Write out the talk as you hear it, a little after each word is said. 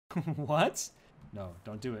What? No,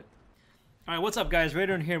 don't do it. Alright, what's up guys?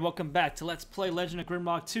 Raderoden here. Welcome back to Let's Play Legend of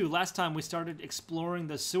Grimrock 2. Last time we started exploring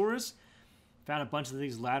the sewers. Found a bunch of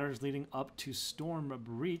these ladders leading up to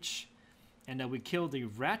Stormbreach. And we killed the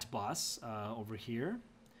rat boss over here.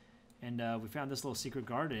 And we found this little secret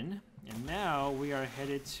garden. And now we are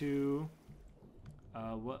headed to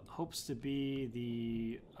what hopes to be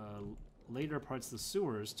the later parts of the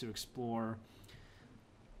sewers to explore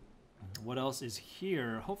what else is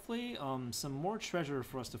here. Hopefully some more treasure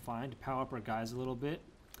for us to find to power up our guys a little bit.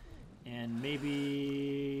 And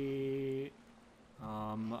maybe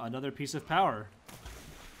another piece of power.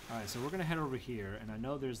 Alright, so we're going to head over here. And I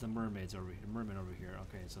know there's the mermaids over here. The merman over here.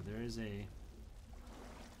 Okay, so there is a...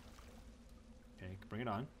 Okay, bring it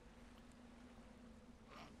on.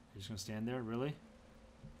 You're just going to stand there? Really?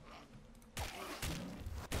 Okay,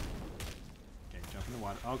 jump in the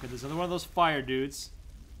water. Okay, there's another one of those fire dudes.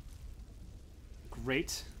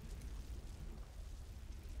 Great.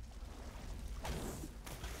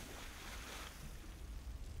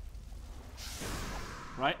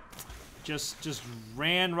 Right? Just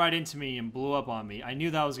ran right into me and blew up on me. I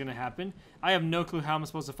knew that was going to happen. I have no clue how I'm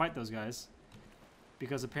supposed to fight those guys.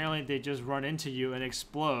 Because apparently they just run into you and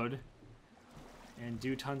explode. And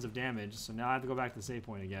do tons of damage. So now I have to go back to the save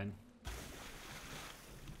point again.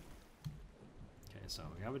 Okay, so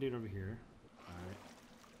we have a dude over here. Alright.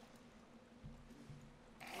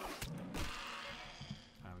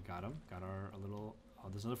 Alright, we got him. Got our little... Oh,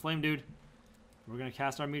 there's another flame dude. We're going to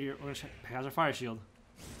cast our meteor... We're going to cast our fire shield.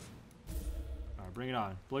 Alright, bring it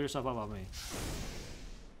on. Blow yourself up on me.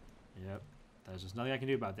 Yep. There's just nothing I can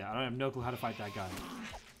do about that. I don't have no clue how to fight that guy.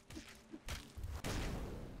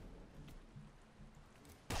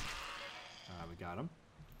 We got him.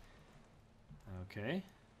 Okay.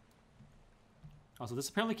 Also, this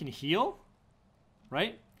apparently can heal?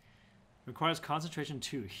 Right? Requires concentration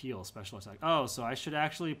to heal special attack. Oh, so I should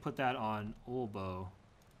actually put that on Ulbo.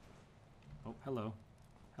 Oh, hello.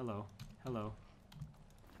 Hello. Hello.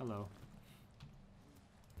 Hello.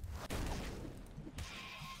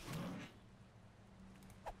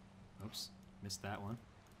 Oops. Missed that one.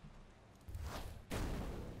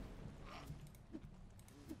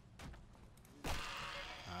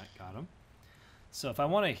 Alright, got him. So if I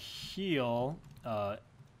want to heal,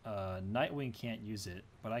 Nightwing can't use it,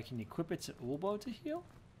 but I can equip it to Ulbo to heal?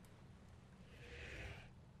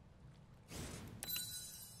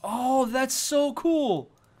 Oh, that's so cool!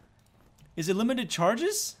 Is it limited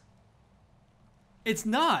charges? It's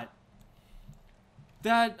not!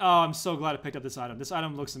 That, oh, I'm so glad I picked up this item. This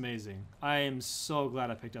item looks amazing. I am so glad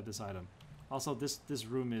I picked up this item. Also, this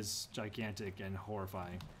room is gigantic and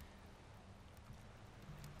horrifying.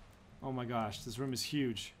 Oh my gosh, this room is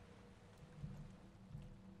huge.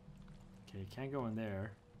 Okay, can't go in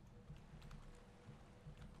there.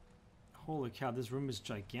 Holy cow, this room is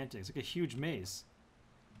gigantic. It's like a huge maze.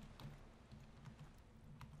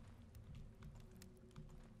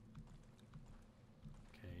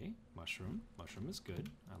 Okay, mushroom. Mushroom is good.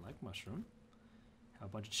 I like mushroom. Have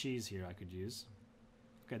a bunch of cheese here I could use.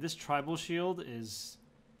 Okay, this tribal shield is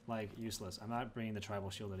like useless. I'm not bringing the tribal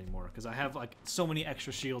shield anymore because I have like so many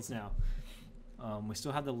extra shields now. We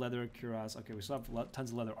still have the leather cuirass. Okay, we still have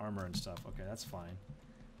tons of leather armor and stuff. Okay, that's fine.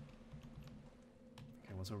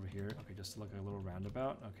 Okay, what's over here? Okay, just like a little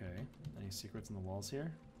roundabout. Okay, any secrets in the walls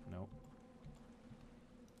here? Nope.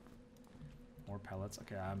 More pellets.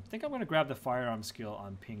 Okay, I think I'm gonna grab the firearm skill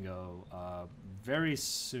on Pingo very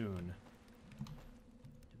soon.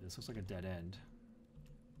 This looks like a dead end.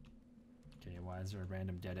 Okay, why is there a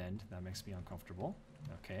random dead end? That makes me uncomfortable.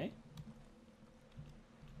 Okay.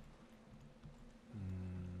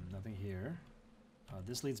 Nothing here.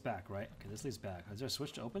 This leads back, right? Okay, this leads back. Is there a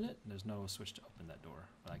switch to open it? There's no switch to open that door,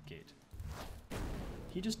 that gate.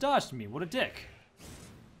 He just dodged me. What a dick.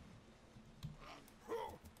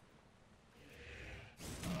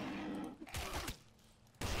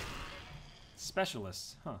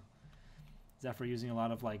 Specialists, huh? Is that for using a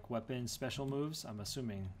lot of like weapon special moves? I'm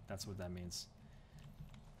assuming that's what that means.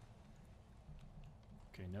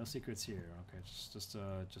 Okay, no secrets here. Okay, just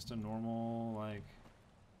a normal like.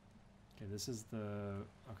 Okay, this is the.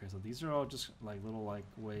 Okay, so these are all just like little like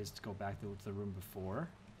ways to go back to the room before.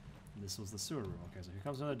 And this was the sewer room. Okay, so here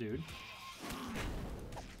comes another dude.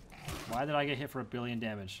 Why did I get hit for 1 billion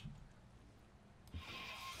damage?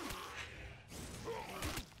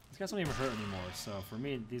 These guys don't even hurt anymore, so for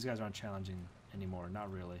me, these guys aren't challenging anymore.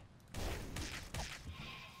 Not really.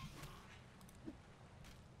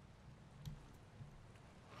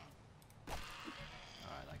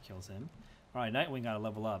 Alright, that kills him. Alright, Nightwing gotta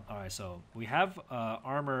level up. Alright, so we have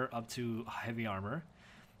armor up to heavy armor.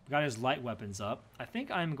 Got his light weapons up. I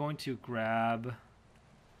think I'm going to grab...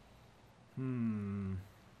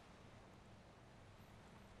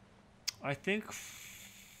 I think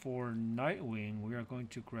for Nightwing, we are going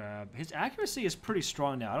to grab... His accuracy is pretty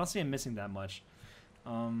strong now. I don't see him missing that much.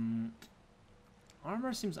 Armor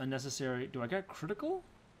seems unnecessary. Do I get critical?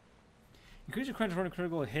 Increase your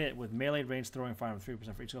critical hit with melee range throwing fire with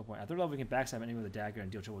 3% for each skill point. At 3rd level, you can backstab enemy with a dagger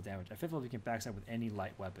and deal triple damage. At 5th level, you can backstab with any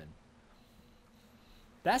light weapon.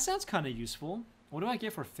 That sounds kind of useful. What do I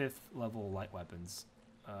get for 5th level light weapons?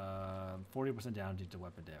 40% down due to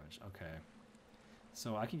weapon damage. Okay.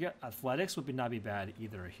 So I can get athletics would not be bad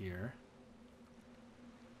either here.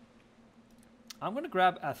 I'm going to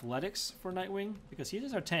grab athletics for Nightwing because he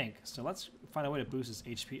is our tank. So let's find a way to boost his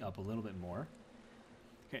HP up a little bit more.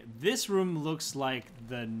 Okay, this room looks like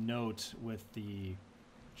the note with the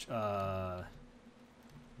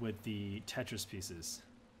Tetris pieces.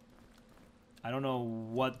 I don't know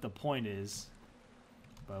what the point is,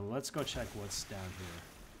 but let's go check what's down here.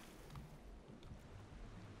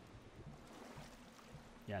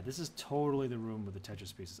 Yeah, this is totally the room with the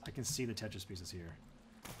Tetris pieces. I can see the Tetris pieces here.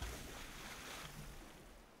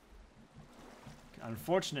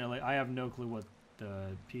 Unfortunately, I have no clue what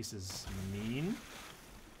the pieces mean.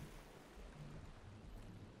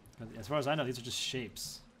 As far as I know, these are just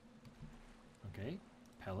shapes. Okay,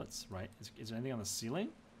 pellets, right. Is there anything on the ceiling?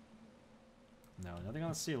 No, nothing on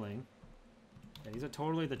the ceiling. Yeah, these are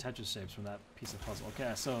totally the Tetris shapes from that piece of puzzle.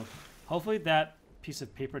 Okay, so hopefully that piece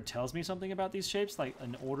of paper tells me something about these shapes, like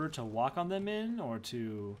an order to walk on them in, or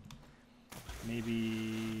to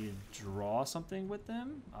maybe draw something with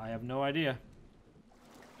them. I have no idea.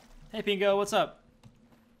 Hey Pingo, what's up?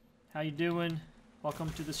 How you doing? Welcome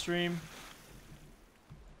to the stream.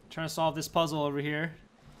 Trying to solve this puzzle over here.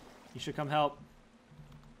 You should come help.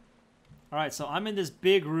 Alright, so I'm in this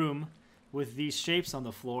big room with these shapes on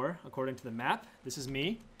the floor, according to the map. This is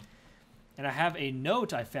me. And I have a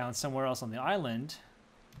note I found somewhere else on the island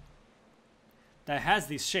that has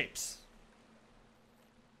these shapes.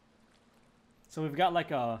 So we've got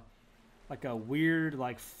like a weird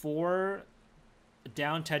 4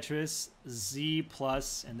 down Tetris, Z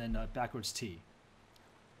plus, and then backwards T.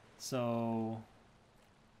 So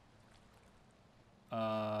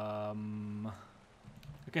okay,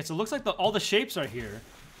 so it looks like all the shapes are here,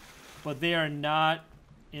 but they are not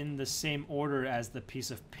in the same order as the piece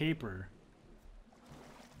of paper.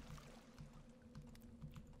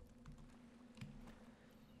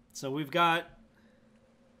 So we've got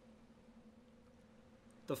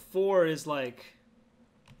the 4 is like,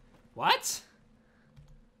 what?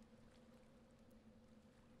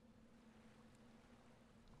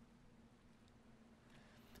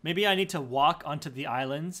 Maybe I need to walk onto the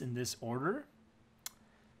islands in this order.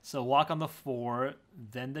 So walk on the 4,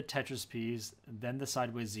 then the Tetris piece, then the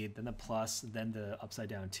sideways Z, then the plus, then the upside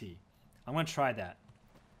down T. I'm going to try that.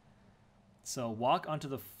 So walk onto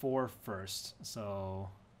the 4 first. So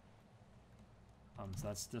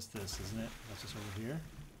that's just this, isn't it? That's just over here.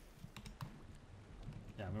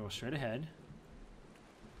 Yeah, I'm going to go straight ahead.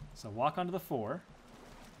 So walk onto the 4.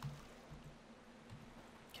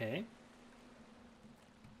 Okay.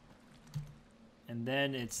 And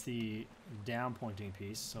then it's the down pointing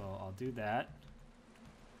piece, so I'll do that.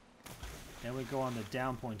 Then we go on the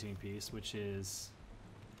down pointing piece, which is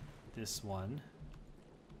this one.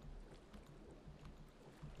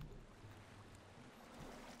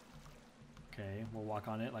 Okay, we'll walk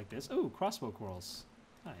on it like this. Ooh, crossbow quarrels.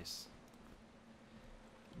 Nice.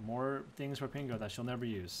 More things for Pingo that she'll never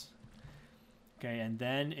use. Okay, and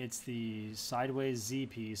then it's the sideways Z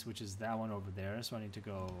piece, which is that one over there. So I need to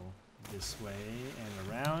go this way and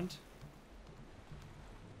around.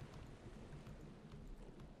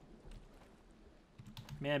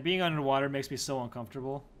 Man, being underwater makes me so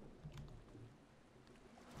uncomfortable.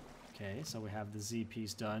 Okay, so we have the Z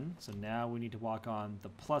piece done. So now we need to walk on the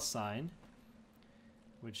plus sign,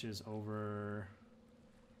 which is over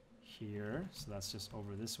here. So that's just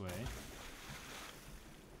over this way.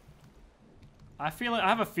 I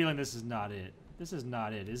have a feeling this is not it. This is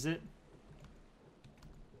not it, is it?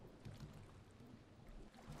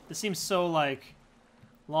 This seems so like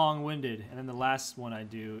long-winded. And then the last one I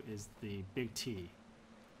do is the big T,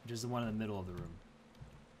 which is the one in the middle of the room.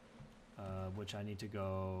 Which I need to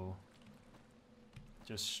go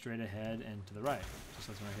just straight ahead and to the right. Just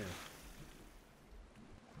this one right here.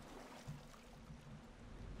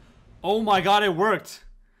 Oh my god, it worked!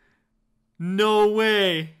 No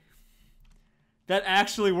way! That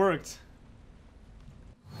actually worked.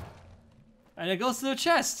 And it goes to the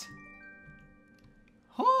chest.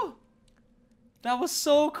 Oh! That was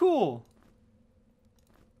so cool.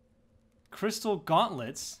 Crystal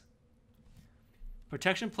gauntlets.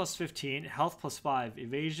 Protection plus 15, health plus 5,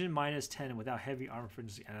 evasion minus 10 without heavy armor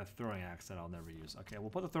proficiency, and a throwing axe that I'll never use. Okay, we'll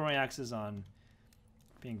put the throwing axes on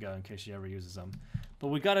Bingo in case she ever uses them. But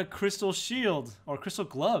we got a crystal shield, or crystal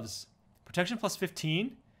gloves. Protection plus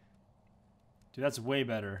 15? Dude, that's way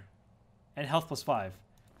better. And health plus 5.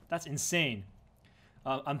 That's insane.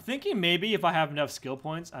 I'm thinking maybe if I have enough skill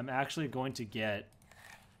points, I'm actually going to get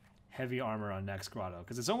heavy armor on next grotto.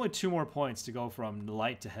 Because it's only 2 more points to go from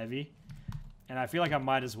light to heavy. And I feel like I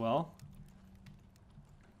might as well.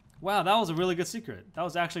 Wow, that was a really good secret. That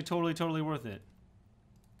was actually totally worth it.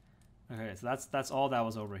 Okay, so that's all that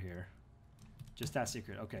was over here. Just that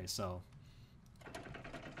secret. Okay, so.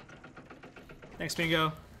 Thanks,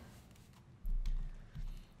 Bingo.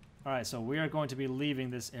 Alright, so we are going to be leaving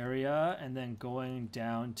this area and then going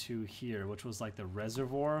down to here, which was like the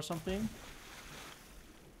reservoir or something.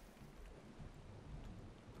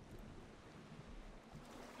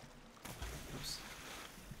 Oops.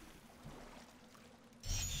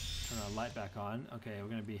 Turn our light back on. Okay, we're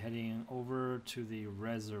going to be heading over to the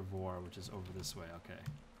reservoir, which is over this way. Okay.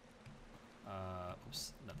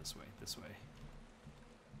 Oops, not this way, this way.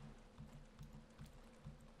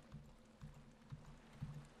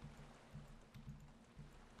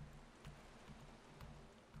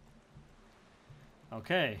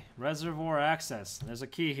 Okay, reservoir access. There's a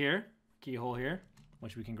key here, keyhole here,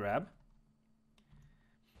 which we can grab.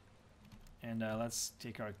 And let's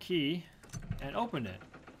take our key and open it.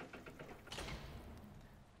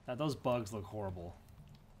 Now, those bugs look horrible.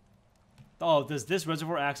 Oh, does this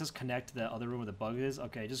reservoir access connect to the other room where the bug is?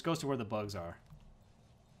 Okay, it just goes to where the bugs are.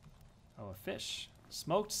 Oh, a fish.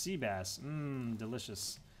 Smoked sea bass. Mmm,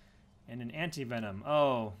 delicious. And an anti-venom.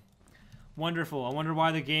 Oh, wonderful. I wonder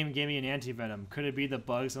why the game gave me an anti-venom. Could it be the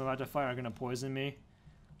bugs I'm about to fight are going to poison me?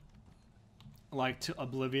 Like to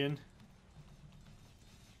oblivion?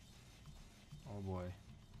 Oh boy.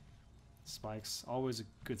 Spikes. Always a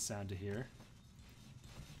good sound to hear.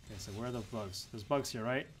 Okay, so where are the bugs? There's bugs here,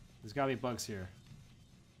 right? There's gotta be bugs here.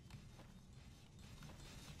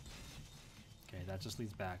 Okay, that just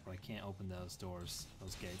leads back, but I can't open those doors,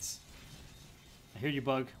 those gates. I hear you,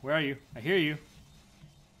 bug. Where are you? I hear you.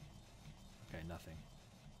 Okay, nothing.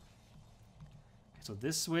 Okay, so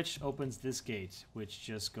this switch opens this gate, which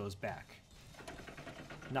just goes back.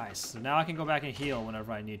 Nice. So now I can go back and heal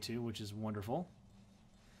whenever I need to, which is wonderful.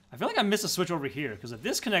 I feel like I missed a switch over here, because if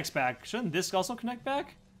this connects back, shouldn't this also connect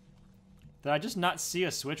back? Did I just not see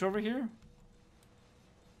a switch over here?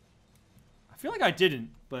 I feel like I didn't,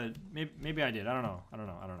 but maybe I did. I don't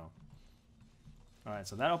know. Alright,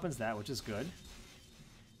 so that opens that, which is good.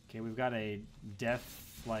 Okay, we've got a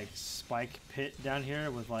death, like, spike pit down here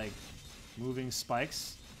with, like, moving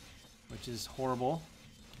spikes, which is horrible.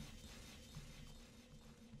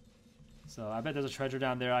 So I bet there's a treasure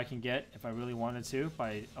down there I can get if I really wanted to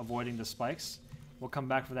by avoiding the spikes. We'll come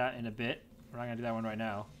back for that in a bit. We're not going to do that one right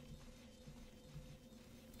now.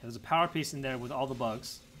 There's a power piece in there with all the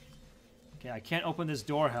bugs. Okay, I can't open this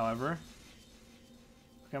door, however.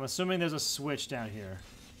 Okay, I'm assuming there's a switch down here.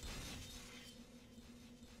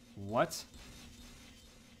 What?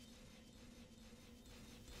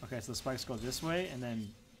 Okay, so the spikes go this way, and then...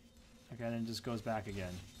 Okay, then it just goes back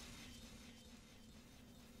again.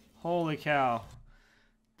 Holy cow.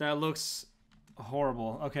 That looks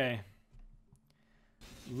horrible. Okay.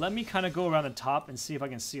 Let me kind of go around the top and see if I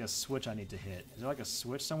can see a switch I need to hit. Is there like a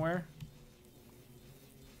switch somewhere?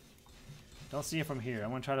 Don't see it from here.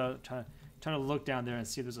 I'm gonna try to look down there and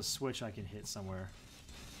see if there's a switch I can hit somewhere.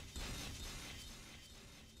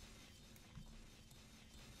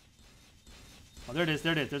 Oh, there it is.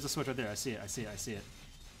 There it is. There's a switch right there. I see it. I see it. I see it.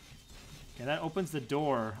 Okay, that opens the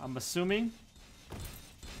door. I'm assuming.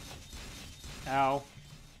 Ow.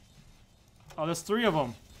 Oh, there's 3 of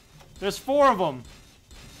them. There's 4 of them.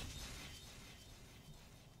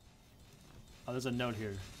 Oh, there's a note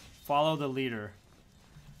here. Follow the leader.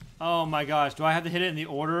 Oh my gosh. Do I have to hit it in the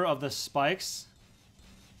order of the spikes?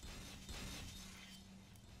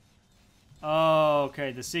 Oh,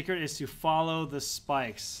 okay. The secret is to follow the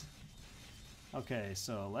spikes. Okay,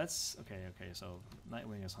 so let's... Okay, so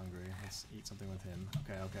Nightwing is hungry. Let's eat something with him.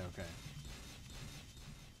 Okay.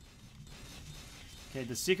 Okay,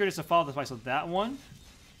 the secret is to follow the spikes. So that one,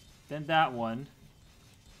 then that one.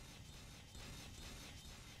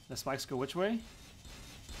 The spikes go which way?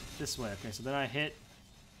 This way. Okay, so then I hit...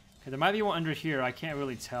 Okay, there might be one under here. I can't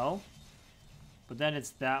really tell. But then it's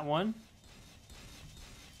that one.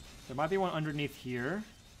 There might be one underneath here.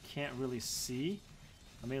 Can't really see.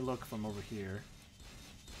 Let me look from over here.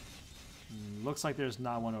 Looks like there's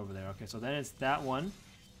not one over there. Okay, so then it's that one.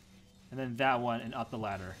 And then that one and up the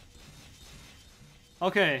ladder.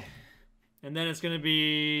 Okay. And then it's going to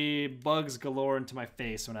be bugs galore into my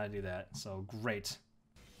face when I do that. So, great.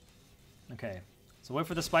 Okay. So, wait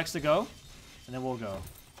for the spikes to go, and then we'll go.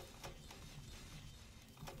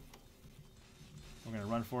 We're going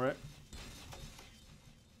to run for it.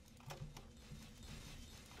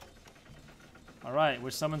 Alright,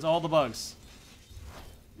 which summons all the bugs.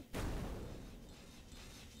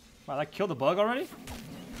 Wow, that killed the bug already?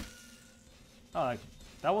 Oh,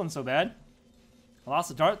 that wasn't so bad. I lost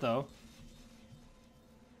the dart, though.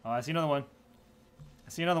 Oh, I see another one. I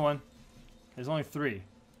see another one. There's only 3.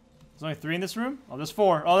 There's only 3 in this room? Oh, there's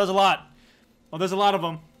 4. Oh, there's a lot. Oh, there's a lot of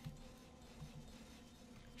them.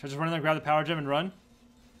 Should I just run in there, grab the power gem, and run?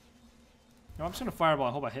 No, I'm just gonna fireball.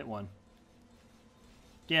 I hope I hit one.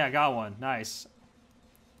 Yeah, I got one. Nice.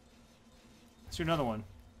 Let's do another one.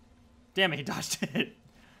 Damn it, he dodged it.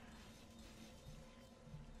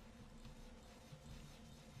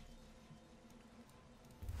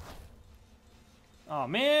 Oh,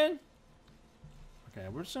 man. Okay,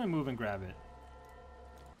 we're just gonna move and grab it.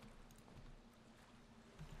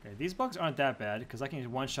 Okay, these bugs aren't that bad because I can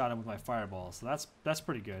one-shot them with my fireball, so that's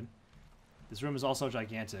pretty good. This room is also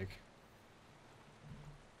gigantic.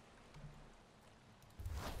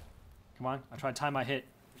 Come on, I tried to time my hit.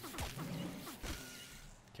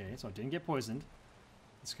 Okay, so I didn't get poisoned.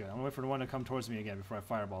 That's good. I'm gonna wait for the one to come towards me again before I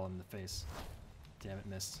fireball him in the face. Damn it,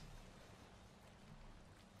 missed.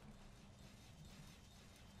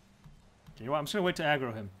 Okay, you know what? I'm just gonna wait to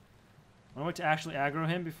aggro him. I'm gonna wait to actually aggro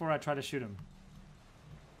him before I try to shoot him.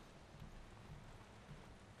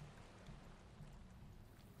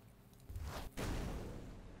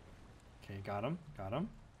 Okay, got him. Got him.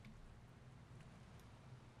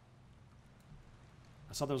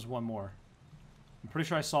 I saw there was one more. I'm pretty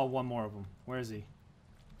sure I saw one more of them. Where is he?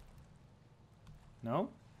 No?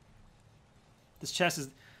 This chest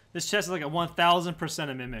is like a 1000%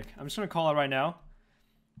 a mimic. I'm just gonna call it right now.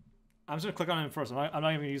 I'm just gonna click on him first. I'm not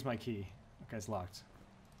even gonna use my key. Okay, it's locked.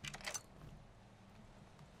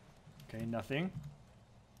 Okay, nothing.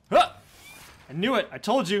 Ah! I knew it! I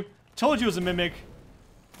told you! Told you it was a mimic!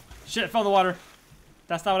 Shit, I fell in the water.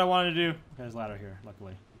 That's not what I wanted to do. Okay, there's a ladder here,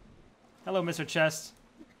 luckily. Hello, Mr. Chest.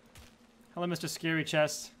 Hello, Mr. Scary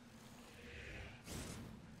Chest.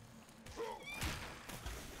 Okay,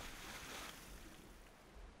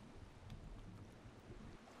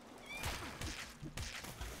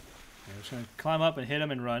 I'm just gonna climb up and hit him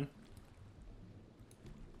and run.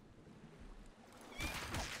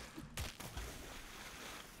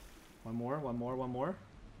 One more, one more, one more.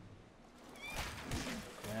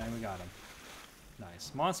 And we got him.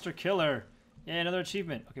 Nice. Monster Killer. Yeah, another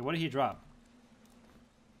achievement. Okay, what did he drop?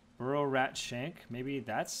 Burrow Rat Shank. Maybe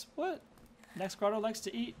that's what Next Grotto likes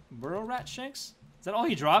to eat? Burrow Rat Shanks? Is that all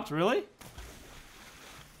he dropped? Really?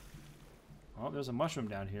 Oh, there's a mushroom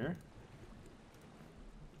down here.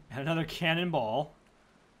 And another cannonball.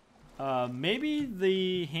 Maybe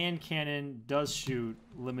the hand cannon does shoot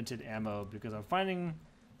limited ammo because I'm finding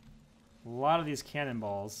a lot of these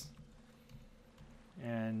cannonballs.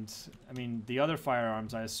 And, I mean, the other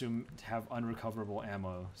firearms, I assume, have unrecoverable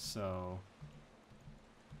ammo, so...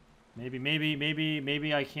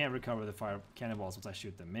 Maybe I can't recover the cannonballs once I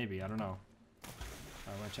shoot them. Maybe, I don't know.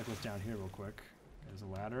 I want to check what's down here real quick. There's a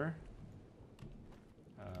ladder.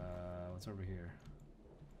 What's over here?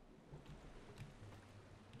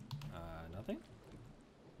 Nothing?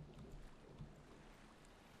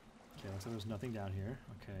 Okay, looks like there's nothing down here.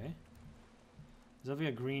 Okay. There's definitely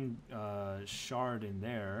a green shard in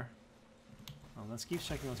there. Let's keep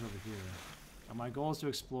checking what's over here. My goal is to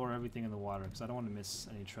explore everything in the water because I don't want to miss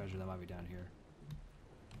any treasure that might be down here.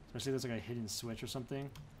 Especially if there's like a hidden switch or something.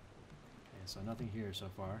 Okay, so nothing here so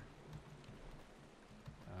far.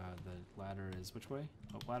 The ladder is which way?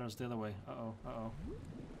 Oh, ladder's the other way. Uh-oh, uh-oh.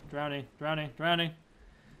 Drowning, drowning, drowning!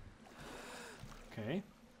 Okay.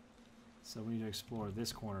 So we need to explore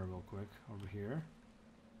this corner real quick over here.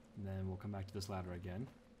 And then we'll come back to this ladder again.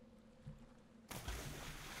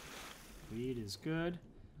 Weed is good.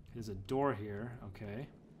 There's a door here. Okay. Okay,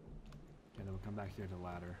 then we'll come back here to the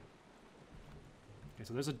ladder. Okay,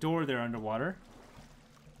 so there's a door there underwater.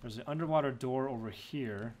 There's an underwater door over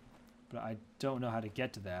here, but I don't know how to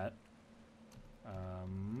get to that.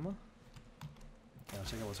 Okay,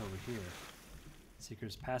 let's check out what's over here.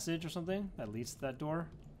 Seeker's Passage or something that leads to that door?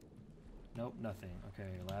 Nope, nothing. Okay,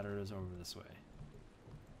 ladder is over this way.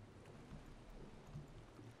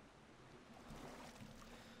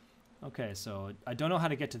 Okay, so I don't know how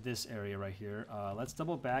to get to this area right here. Let's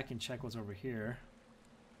double back and check what's over here.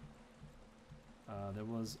 There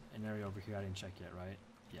was an area over here I didn't check yet, right?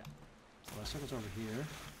 Yeah. So let's check what's over here.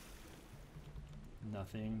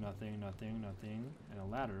 Nothing, nothing, nothing, nothing. And a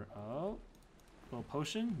ladder. Oh, Little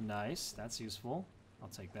potion. Nice. That's useful. I'll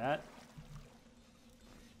take that.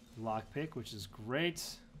 Lockpick, which is great.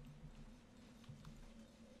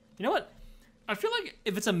 You know what? I feel like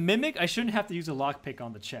if it's a mimic, I shouldn't have to use a lockpick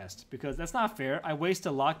on the chest, because that's not fair. I waste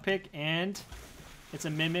a lockpick and it's a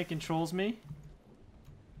mimic and trolls me.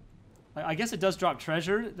 I guess it does drop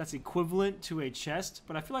treasure. That's equivalent to a chest,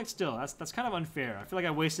 but I feel like still, that's kind of unfair. I feel like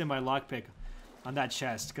I wasted my lockpick on that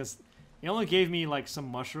chest, because it only gave me like some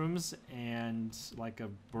mushrooms and like a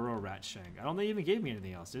burrow rat shank. I don't think it even gave me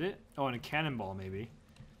anything else, did it? Oh, and a cannonball maybe.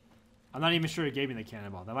 I'm not even sure it gave me the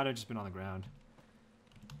cannonball. That might have just been on the ground.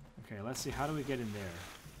 Okay, let's see. How do we get in there?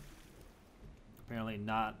 Apparently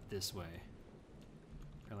not this way.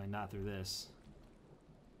 Apparently not through this.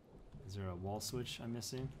 Is there a wall switch I'm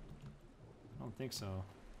missing? I don't think so.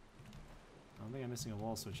 I don't think I'm missing a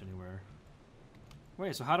wall switch anywhere.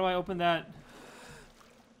 Wait, so how do I open that?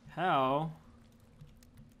 How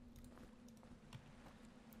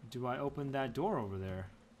do I open that door over there?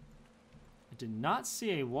 I did not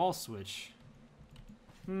see a wall switch.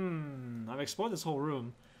 I've explored this whole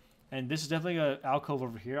room. And this is definitely an alcove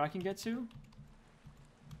over here I can get to.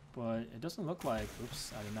 But it doesn't look like...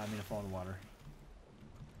 Oops, I did not mean to fall in the water.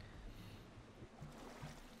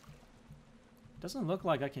 Doesn't look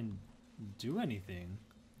like I can do anything.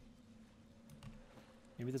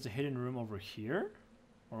 Maybe there's a hidden room over here?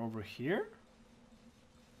 Or over here?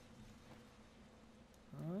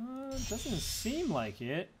 Doesn't seem like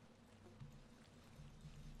it.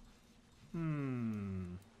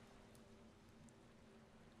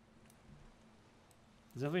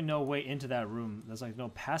 There's definitely no way into that room. There's like no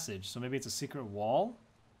passage, so maybe it's a secret wall?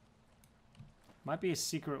 Might be a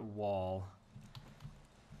secret wall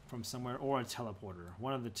from somewhere, or a teleporter.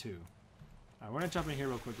 One of the two. Alright, we're gonna jump in here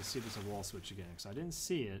real quick to see if there's a wall switch again, because I didn't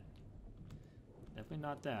see it. Definitely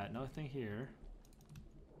not that. Nothing here.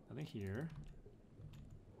 Nothing here.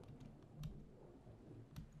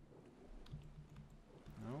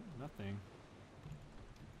 No, nothing.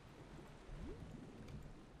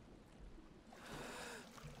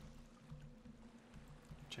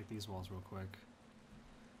 Check these walls real quick.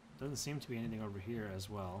 Doesn't seem to be anything over here as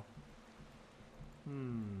well. If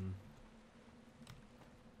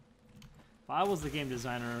I was the game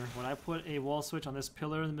designer, would I put a wall switch on this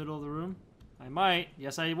pillar in the middle of the room? I might.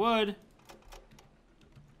 Yes, I would.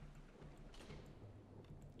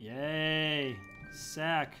 Yay.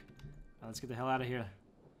 Sack. Now let's get the hell out of here.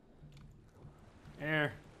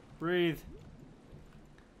 Air. Breathe.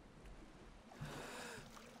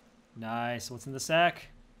 Nice. What's in the sack?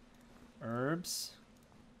 Herbs.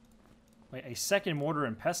 Wait, a second mortar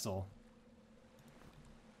and pestle.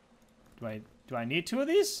 Do I need two of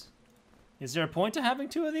these? Is there a point to having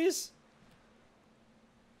two of these?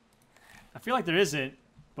 I feel like there isn't,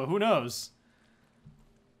 but who knows?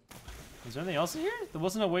 Is there anything else in here? There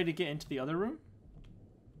wasn't a way to get into the other room?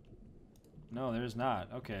 No, there's not.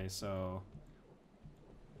 Okay, so...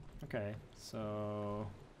 Okay, so...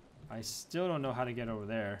 I still don't know how to get over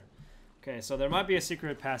there. Okay, so there might be a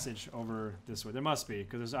secret passage over this way. There must be,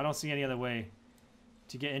 because I don't see any other way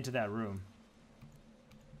to get into that room.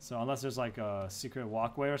 So unless there's like a secret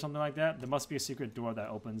walkway or something like that, there must be a secret door that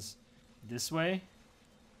opens this way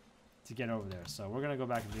to get over there. So we're going to go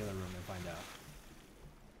back to the other room and find out.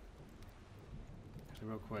 Actually,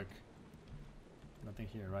 real quick. Nothing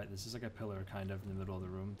here, right? This is like a pillar kind of in the middle of the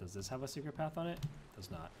room. Does this have a secret path on it? Does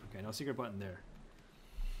not. Okay, no secret button there.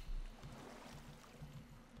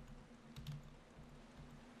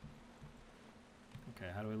 Okay,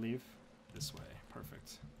 how do we leave? This way.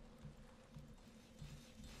 Perfect.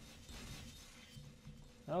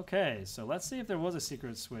 Okay, so let's see if there was a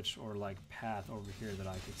secret switch or like path over here that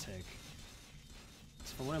I could take.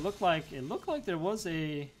 So from what it looked like there was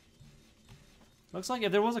a... Looks like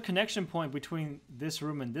if there was a connection point between this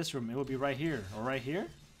room and this room, it would be right here, or right here?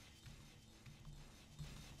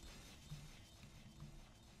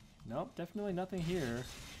 Nope, definitely nothing here.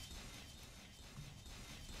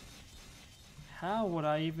 How would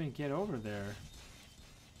I even get over there?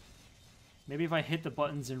 Maybe if I hit the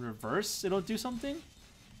buttons in reverse, it'll do something?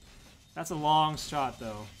 That's a long shot,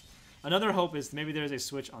 though. Another hope is maybe there's a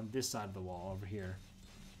switch on this side of the wall over here.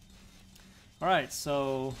 Alright,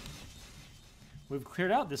 so... We've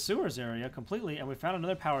cleared out the sewers area completely, and we found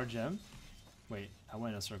another power gem. Wait, I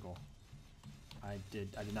went in a circle. I did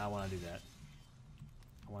not want to do that.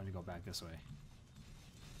 I wanted to go back this way.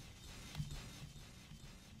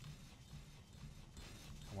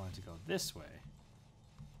 I wanted to go this way.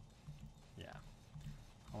 Yeah.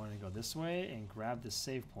 I wanted to go this way and grab the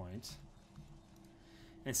save point.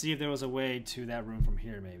 And see if there was a way to that room from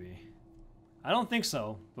here, maybe. I don't think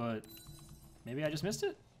so, but maybe I just missed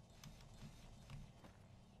it?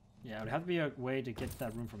 Yeah, it would have to be a way to get to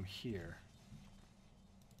that room from here.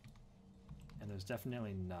 And there's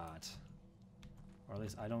definitely not. Or at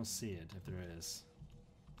least I don't see it, if there is.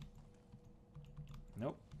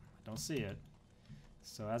 Nope, I don't see it.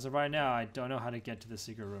 So as of right now, I don't know how to get to the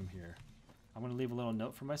secret room here. I'm going to leave a little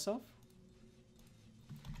note for myself.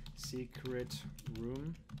 Secret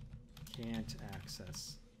room can't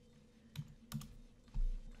access.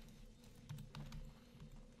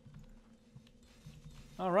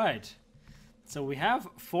 All right. So we have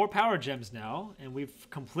 4 power gems now, and we've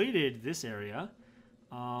completed this area.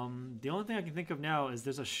 The only thing I can think of now is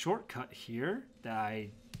there's a shortcut here that I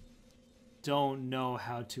don't know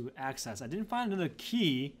how to access. I didn't find another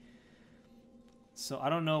key, so I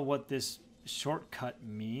don't know what this shortcut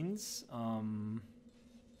means.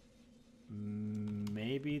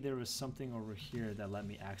 Maybe there was something over here that let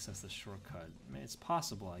me access the shortcut. I mean, it's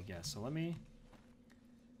possible, I guess. So let me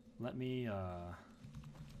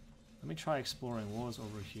try exploring what was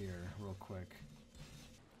over here real quick.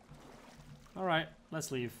 All right,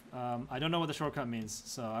 let's leave. I don't know what the shortcut means,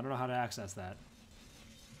 so I don't know how to access that.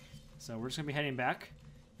 So we're just gonna be heading back,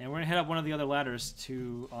 and we're gonna head up one of the other ladders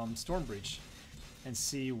to Stormbreach and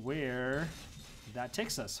see where that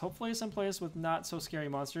takes us. Hopefully someplace with not so scary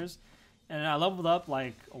monsters. And I leveled up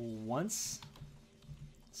like once,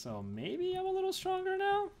 so maybe I'm a little stronger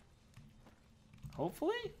now.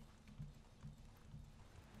 Hopefully.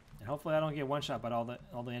 And hopefully I don't get one shot by all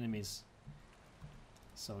the enemies.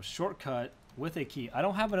 So shortcut with a key. I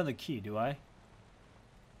don't have another key, do I?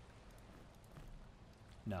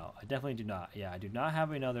 No, I definitely do not. Yeah, I do not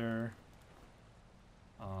have another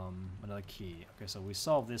key. Okay, so we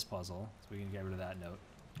solved this puzzle, so we can get rid of that note.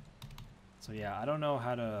 So yeah, I don't know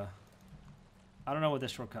what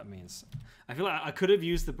this shortcut means. I feel like I could have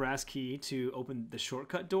used the brass key to open the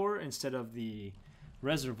shortcut door instead of the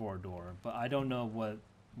reservoir door, but I don't know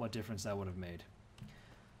what difference that would have made.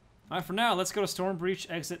 All right, for now, let's go to Stormbreach,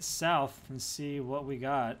 exit south, and see what we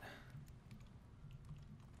got.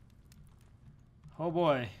 Oh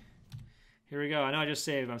boy. Here we go. I know I just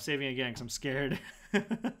saved. I'm saving again because I'm scared.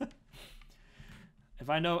 If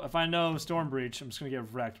I know Stormbreach, I'm just gonna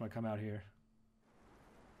get wrecked when I come out here.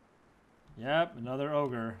 Yep, another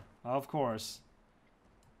ogre. Of course.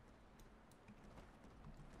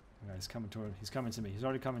 Okay, he's coming toward. He's coming to me. He's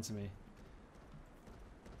already coming to me.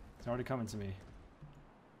 He's already coming to me.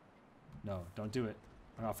 No, don't do it.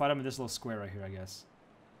 I'll fight him in this little square right here, I guess.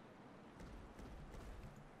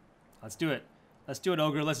 Let's do it. Let's do it,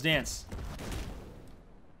 ogre. Let's dance.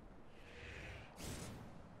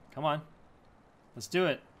 Come on. Let's do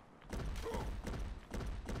it.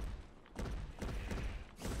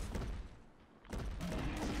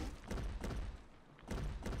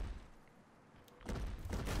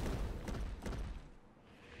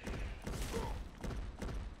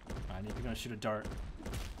 I need to go shoot a dart.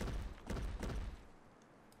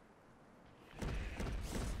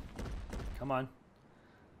 Come on.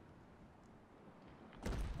 Oh,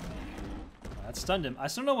 that stunned him. I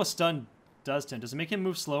still don't know what stun does to him. Does it make him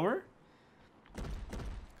move slower?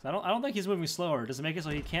 'Cause I don't think he's moving slower. Does it make it so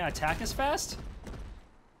he can't attack as fast?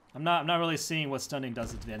 I'm not really seeing what stunning does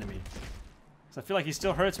to the enemy. 'Cause I feel like he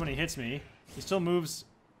still hurts when he hits me. He still moves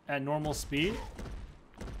at normal speed.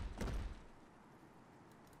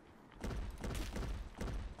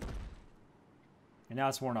 And now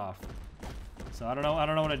it's worn off. So I don't know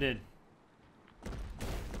what I did.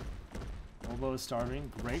 Oboe is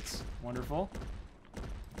starving. Great. Wonderful.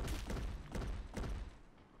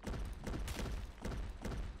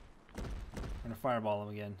 I'm gonna fireball him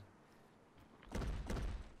again.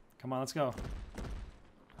 Come on, let's go.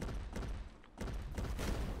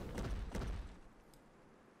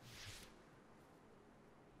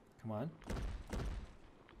 Come on.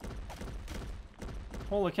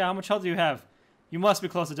 Holy cow, how much health do you have? You must be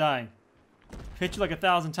close to dying. I've hit you like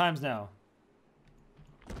 1,000 times now.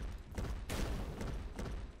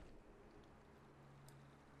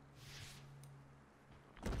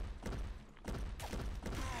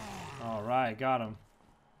 Alright, got him.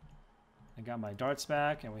 I got my darts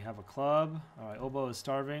back, and we have a club. Alright, Oboe is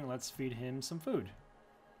starving. Let's feed him some food.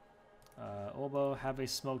 Oboe, have a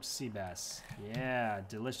smoked sea bass. Yeah,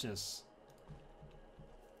 delicious.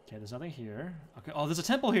 Okay, there's nothing here. Okay, oh, there's a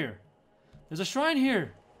temple here. There's a shrine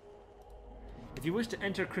here. If you wish to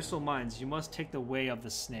enter Crystal Mines, you must take the way of the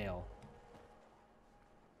snail.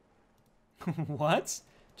 What?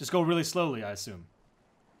 Just go really slowly, I assume.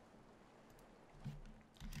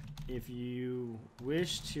 If you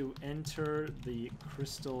wish to enter the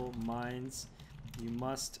Crystal Mines, you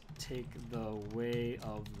must take the way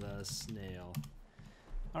of the snail.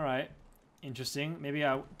 Alright. Interesting. Maybe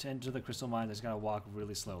to enter the crystal mine, I just gotta walk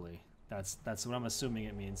really slowly. That's what I'm assuming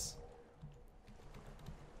it means.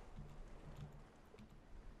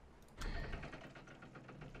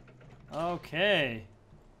 Okay.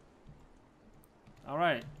 All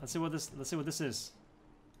right. Let's see what this is.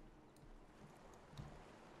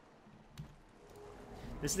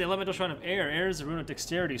 This is the elemental shrine of air. Air is the rune of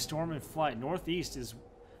dexterity, storm, and flight. Northeast is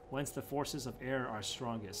whence the forces of air are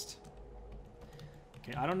strongest.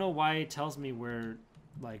 Okay, I don't know why it tells me where,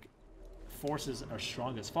 like, forces are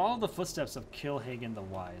strongest. Follow the footsteps of Kilhagen the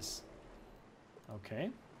Wise. Okay.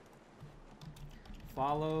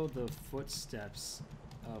 Follow the footsteps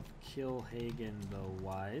of Kilhagen the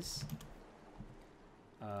Wise.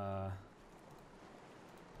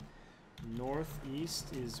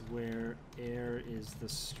 Northeast is where air is the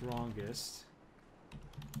strongest.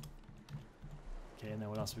 Okay, and then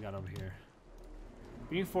what else we got over here?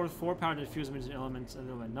 Bringing forth 4 power to diffuse into elements of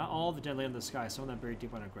the element. Not all of the dead lay in the sky, some of them buried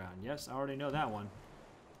deep underground. Yes, I already know that one.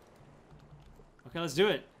 Okay, let's do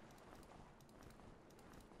it.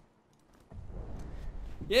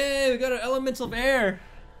 Yay, we got our elemental of air.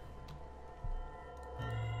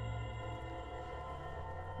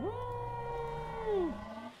 Woo!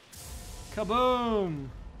 Kaboom!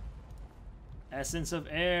 Essence of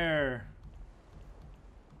air.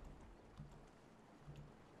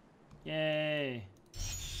 Yay!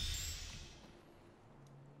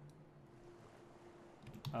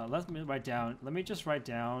 Let me just write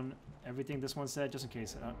down everything this one said, just in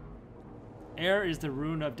case. Air is the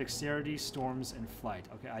rune of dexterity, storms, and flight.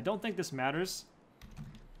 Okay, I don't think this matters.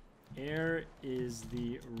 Air is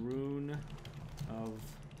the rune of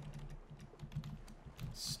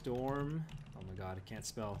storm. Oh my god, I can't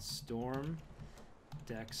spell. Storm,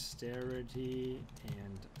 dexterity,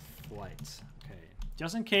 and flight. Okay,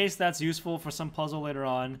 just in case that's useful for some puzzle later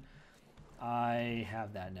on, I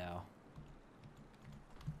have that now.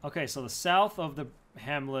 Okay, so the south of the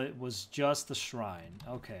hamlet was just the shrine.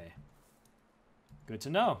 Okay. Good to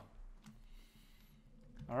know.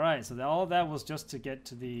 Alright, so all of that was just to get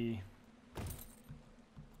to the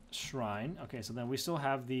shrine. Okay, so then we still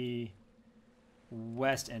have the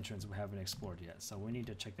west entrance we haven't explored yet. So we need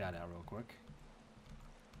to check that out real quick.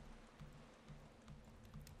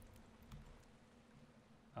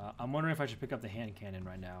 I'm wondering if I should pick up the hand cannon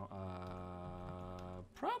right now.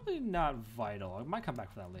 Probably not vital. I might come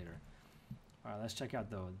back for that later. Alright, let's check out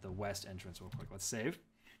the west entrance real quick. Let's save.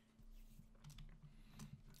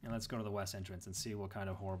 And let's go to the west entrance and see what kind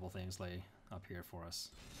of horrible things lay up here for us.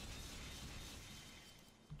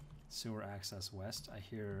 Sewer access west. I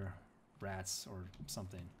hear rats or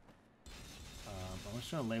something. I'm just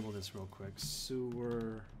going to label this real quick.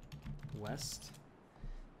 Sewer west.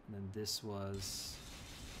 And then this was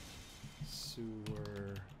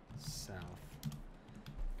sewer south.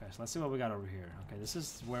 Okay, so let's see what we got over here. Okay, this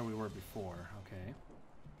is where we were before. Okay.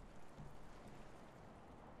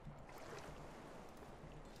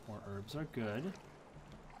 More herbs are good.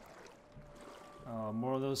 Oh,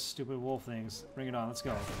 more of those stupid wolf things. Bring it on, let's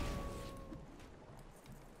go.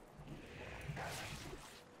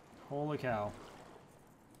 Holy cow.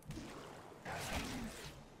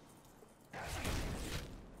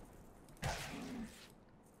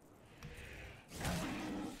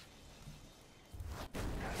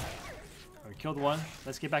 We killed one.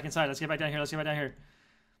 Let's get back inside. Let's get back down here. Let's get back down here.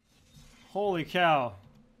 Holy cow.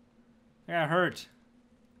 I got hurt.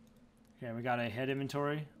 Okay, we got a head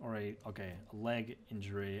inventory, or a leg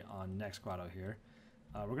injury on next grotto here.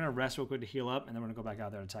 We're gonna rest real quick to heal up, and then we're gonna go back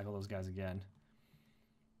out there and tackle those guys again.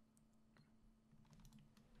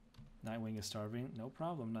 Nightwing is starving. No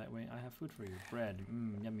problem, Nightwing. I have food for you. Bread.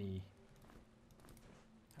 Mmm, yummy.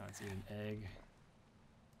 Let's eat an egg.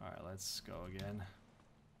 Alright, let's go again.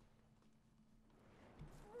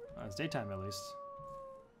 It's daytime at least.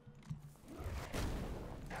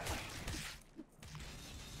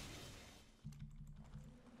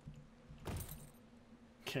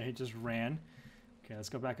 Okay, he just ran. Okay, let's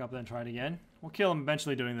go back up there and try it again. We'll kill him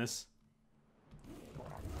eventually doing this.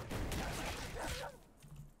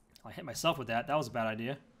 I hit myself with that. That was a bad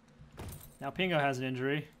idea. Now Pingo has an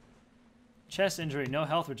injury. Chest injury, no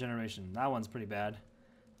health regeneration. That one's pretty bad.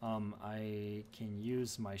 I can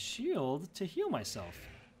use my shield to heal myself.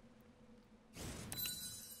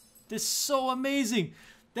 This is so amazing.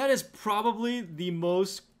 That is probably the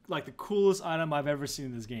most, like, the coolest item I've ever seen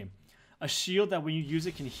in this game. A shield that when you use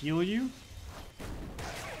it can heal you.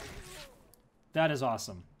 That is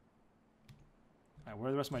awesome. Alright, where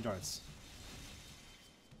are the rest of my darts?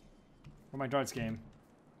 Where are my darts, game?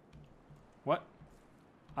 What?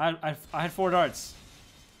 I had 4 darts.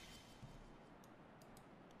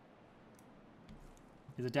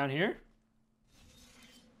 Is it down here?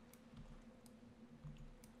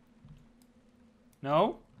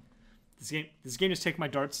 No? This game just took my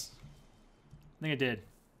darts. I think it did.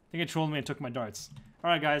 I think it trolled me and took my darts.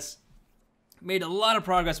 Alright, guys. Made a lot of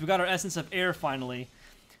progress. We got our Essence of Air finally.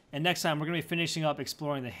 And next time, we're going to be finishing up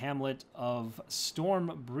exploring the hamlet of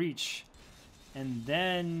Stormbreach. And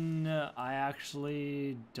then I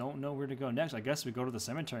actually don't know where to go next. I guess we go to the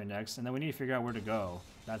cemetery next. And then we need to figure out where to go.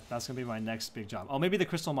 That's going to be my next big job. Oh, maybe the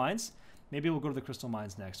Crystal Mines? Maybe we'll go to the Crystal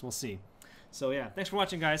Mines next. We'll see. So yeah, thanks for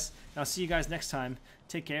watching, guys. And I'll see you guys next time.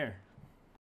 Take care.